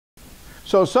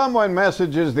So someone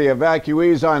messages the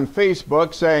evacuees on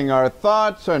Facebook saying, "Our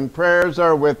thoughts and prayers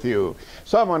are with you."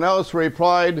 Someone else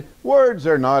replied, "Words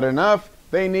are not enough.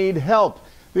 They need help."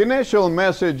 The initial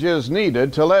message is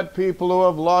needed to let people who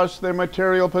have lost their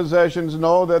material possessions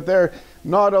know that they're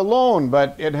not alone,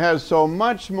 but it has so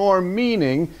much more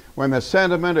meaning when the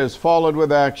sentiment is followed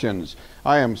with actions.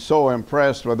 I am so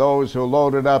impressed with those who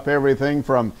loaded up everything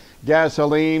from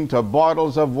gasoline to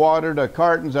bottles of water to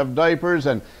cartons of diapers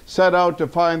and set out to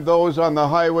find those on the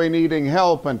highway needing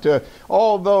help, and to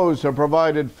all those who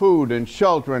provided food and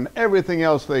shelter and everything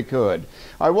else they could.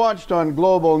 I watched on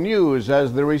Global News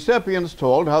as the recipients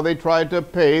told how they tried to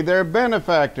pay their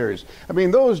benefactors. I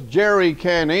mean, those jerry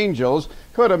can angels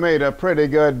could have made a pretty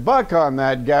good buck on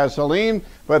that gasoline,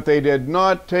 but they did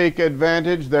not take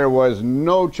advantage. There was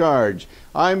no charge.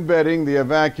 I'm betting the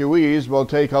evacuees will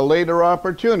take a later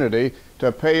opportunity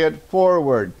to pay it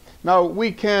forward. Now,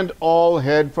 we can't all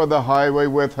head for the highway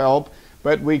with help,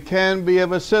 but we can be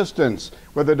of assistance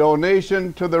with a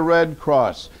donation to the Red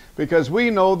Cross, because we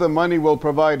know the money will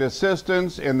provide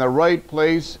assistance in the right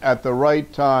place at the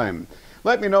right time.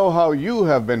 Let me know how you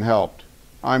have been helped.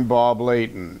 I'm Bob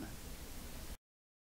Layton.